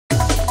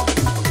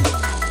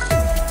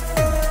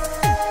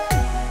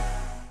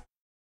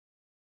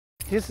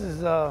This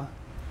is a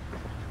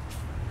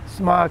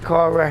smart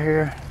car right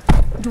here.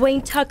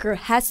 Dwayne Tucker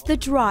has the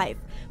drive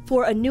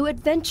for a new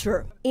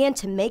adventure and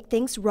to make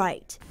things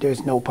right.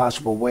 There's no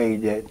possible way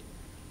that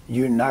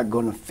you're not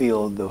going to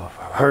feel the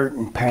hurt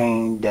and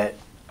pain that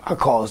I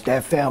caused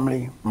that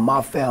family,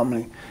 my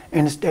family,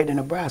 and the state of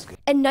Nebraska.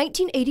 In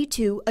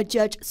 1982, a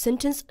judge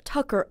sentenced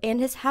Tucker and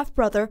his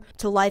half-brother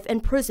to life in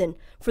prison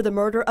for the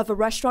murder of a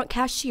restaurant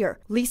cashier,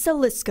 Lisa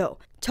Lisco.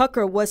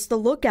 Tucker was the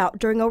lookout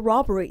during a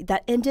robbery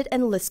that ended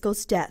in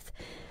Lisco's death.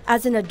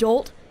 As an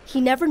adult, he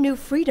never knew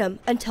freedom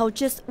until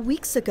just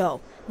weeks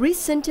ago,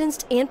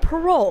 resentenced and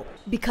parole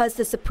because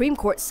the Supreme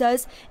Court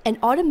says an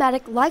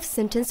automatic life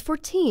sentence for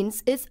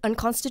teens is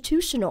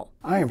unconstitutional.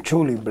 I am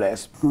truly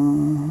blessed.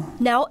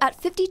 Now at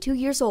 52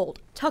 years old,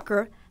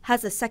 Tucker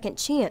has a second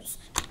chance,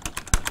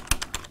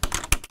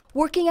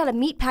 working at a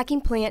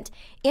meatpacking plant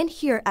and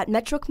here at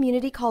Metro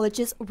Community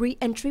College's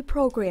re-entry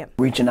program.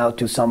 Reaching out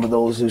to some of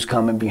those who's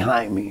coming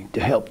behind me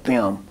to help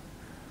them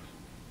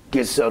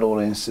get settled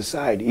in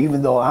society,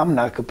 even though I'm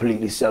not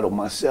completely settled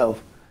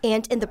myself.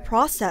 And in the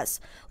process,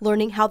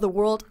 learning how the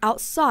world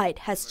outside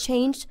has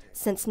changed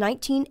since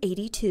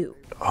 1982.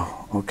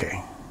 Oh,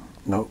 okay.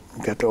 Nope,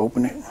 got to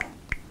open it.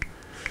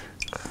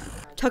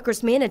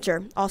 Tucker's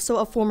manager, also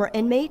a former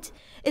inmate,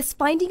 is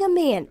finding a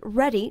man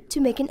ready to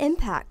make an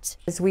impact.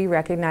 As we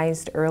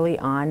recognized early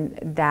on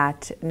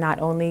that not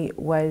only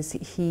was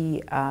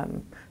he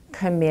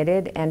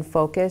committed and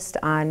focused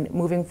on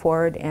moving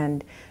forward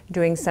and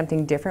doing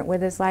something different with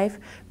his life,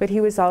 but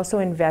he was also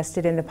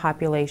invested in the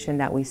population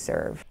that we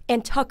serve.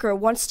 And Tucker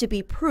wants to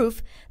be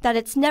proof that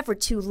it's never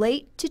too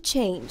late to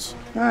change.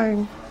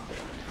 Hi.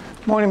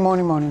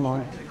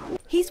 Morning.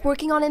 He's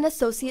working on an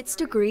associate's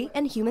degree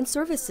in human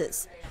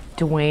services.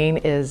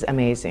 Dwayne is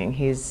amazing.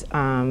 He's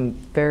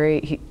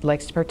he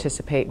likes to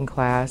participate in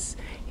class.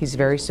 He's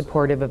very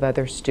supportive of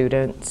other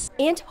students.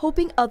 And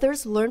hoping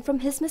others learn from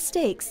his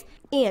mistakes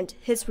and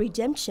his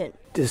redemption.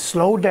 Just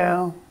slow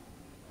down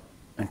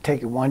and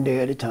take it one day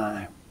at a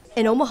time.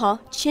 In Omaha,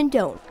 Chin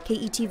Doan,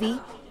 KETV,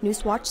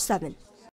 Newswatch 7.